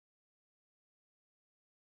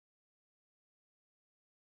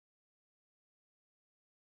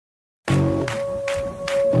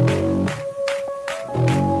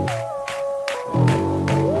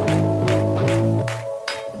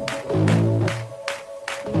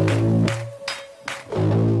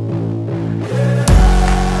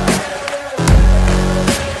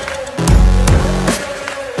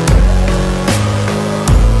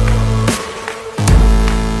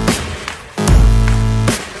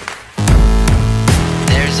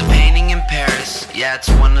that's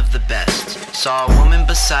one of the best. Saw a woman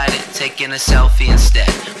beside it, taking a selfie instead.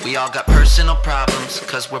 We all got personal problems,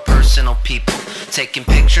 cause we're personal people, taking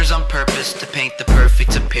pictures on purpose to paint the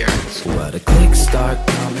perfect appearance. Well, the clicks start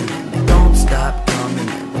coming and they don't stop coming,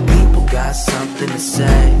 and the people got something to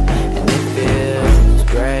say, and it feels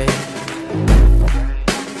great.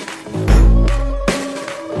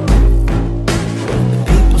 When the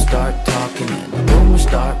people start talking and the rumors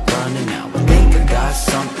start running out, I think I got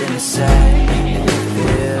something to say, and it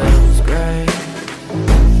feels great.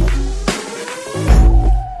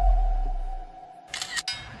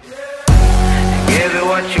 Give it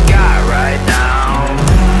what you got right now,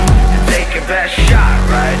 and take your best shot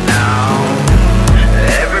right now.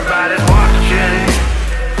 Everybody's watching,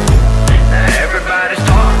 everybody's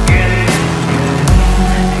talking.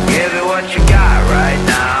 Give it what you got right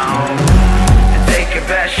now, and take your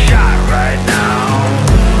best shot right now.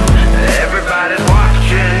 Everybody's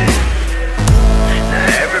watching,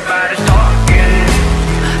 everybody's talking.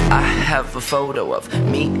 I have a photo of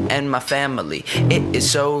me and my family. It is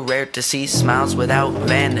so rare to see smiles without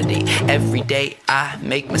vanity. Every day I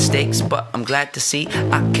make mistakes, but I'm glad to see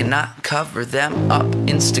I cannot cover them up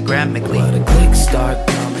Instagrammically. Well, the clicks start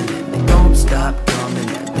coming and they don't stop coming,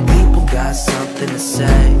 and the people got something to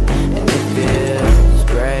say, and it feels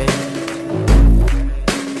great.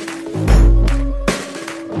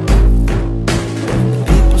 When the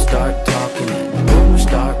people start talking and the rumors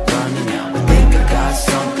start running out, I think I got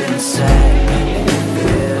something to say, and it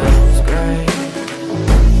feels great.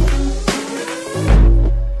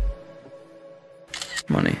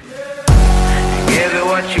 Money. Give it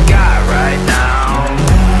what you got right now,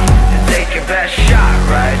 and take your best shot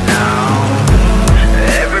right now.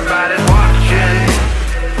 Everybody's watching,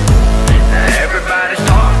 everybody's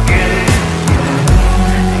talking.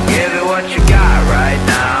 Give it what you got right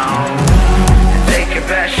now, and take your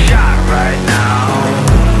best